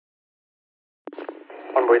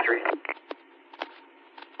1.3.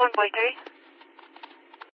 1.3.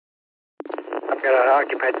 I've got an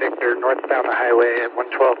occupied Victor northbound the highway at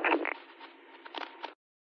 112.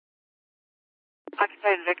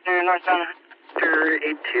 Occupied Victor, northbound. Victor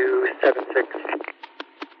 8276.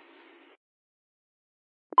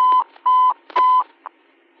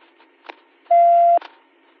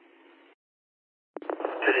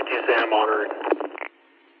 Sam on her.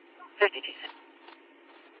 52.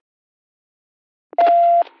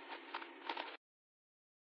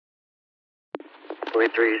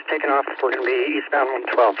 43 is taking off. We're going to be eastbound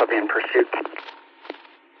 112. I'll be in pursuit.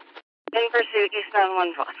 In pursuit, eastbound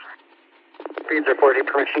 112. Speeds are 40.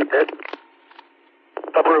 Permission to pit.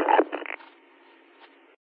 Approved.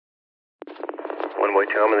 1.2,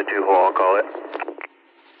 I'm in the 2-hole, I'll call it.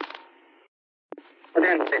 We're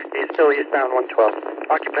doing 60. Still eastbound 112.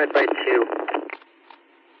 Occupied by 2.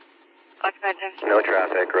 Occupied times 2. No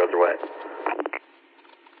traffic, roads are wet.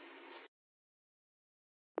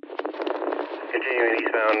 Continuing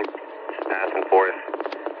eastbound, passing 4th,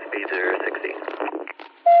 speeds are 60.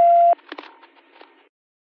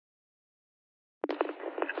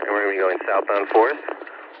 And we're going to be going southbound 4th.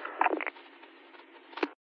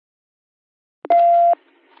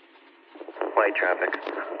 Light traffic.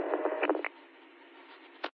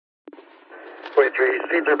 43,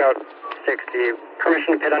 speeds are about 60.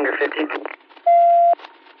 Permission to pit under 50.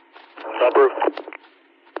 Approved.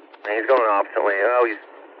 And he's going opposite lane. Oh, he's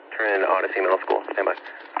turning into Odyssey Middle School. Stand by. I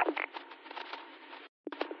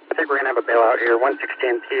think we're going to have a bailout here.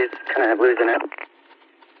 116 P is kind of losing it.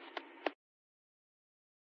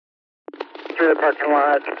 Through the parking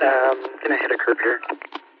lot, going to hit a curb here.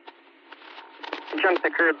 Jump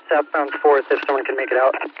the curb southbound 4th if someone can make it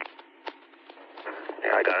out.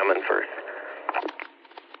 Yeah, I got him in first.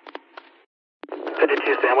 52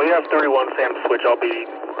 Sam, we have 31 Sam switch. I'll be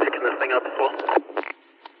picking this thing up as well.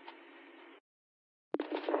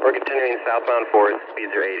 We're continuing southbound 4th,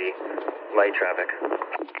 speeds are 80. Light traffic.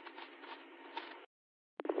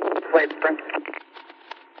 Light sprint.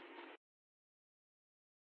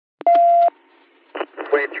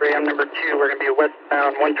 Wait 3, I'm number 2. We're going to be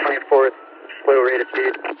westbound 124th, slow rate of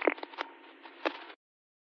speed.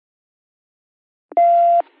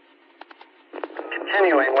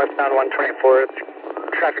 Continuing westbound 124th.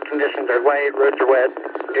 Traffic conditions are light, roads are wet.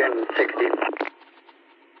 Doing 60.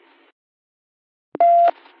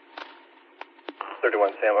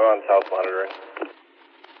 31 Sam, we're on south monitoring.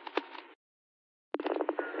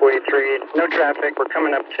 43, no traffic. We're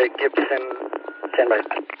coming up to Gibson. Stand by.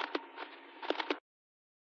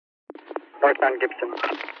 Northbound Gibson.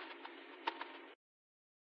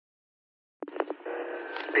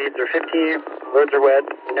 Speeds are 50. Roads are wet.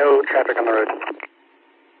 No traffic on the road.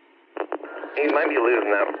 He might be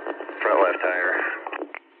losing that front left tire.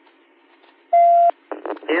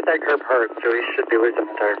 He hit that curb hard, so he should be losing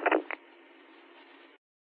the tire.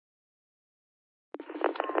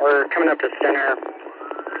 We're coming up to center.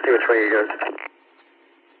 See which way he goes.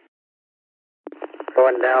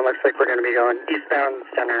 Going down, looks like we're going to be going eastbound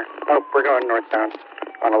center. Oh, we're going northbound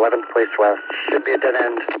on 11th Place West. Should be a dead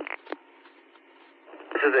end.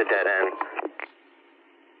 This is a dead end.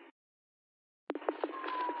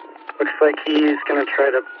 Looks like he's going to try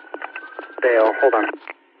to bail. Hold on.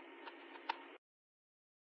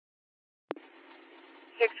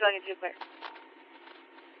 622 clear.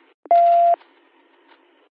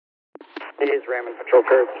 He's ramming patrol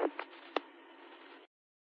curbs.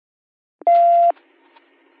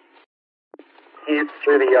 He's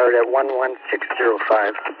through the yard at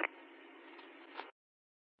 11605.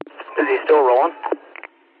 Is he still rolling?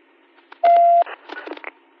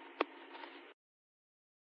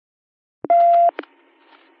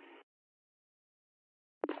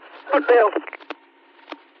 Good bail.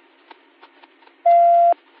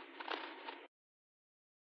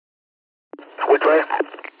 Which way?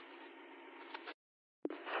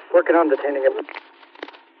 Working on detaining him.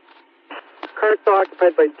 Car's still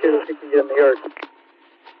occupied by 2. He can get in the yard.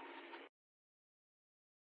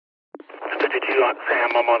 52 on Sam,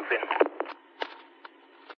 I'm on scene.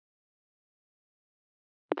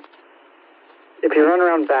 If you run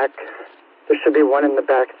around back, there should be one in the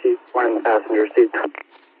back seat, one in the passenger seat.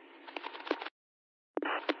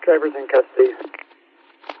 Driver's in custody.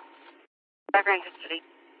 Driver in custody.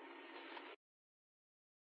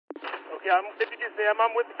 Okay, I'm 52 Sam,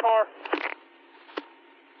 I'm with the car.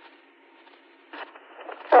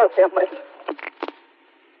 Oh, can't wait.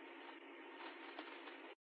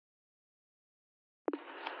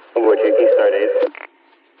 What you can start 8.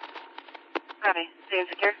 Copy. Staying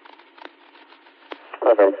secure.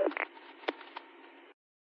 Confirm.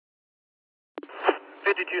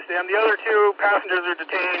 52 Sam. The other two passengers are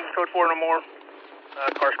detained. Code 4, no more.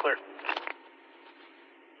 Car's clear.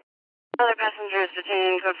 Other passengers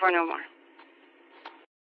detained. Code 4, no more.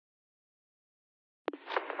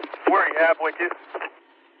 Where are you at, boy 2?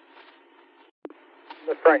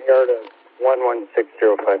 The front yard of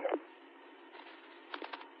 11605.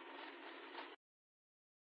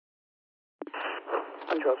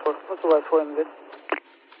 What's the last four in the vid?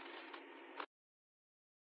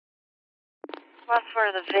 Last part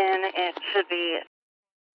of the VIN, it should be...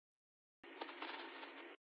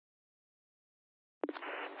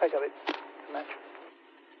 I got it. Match.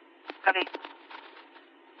 Copy.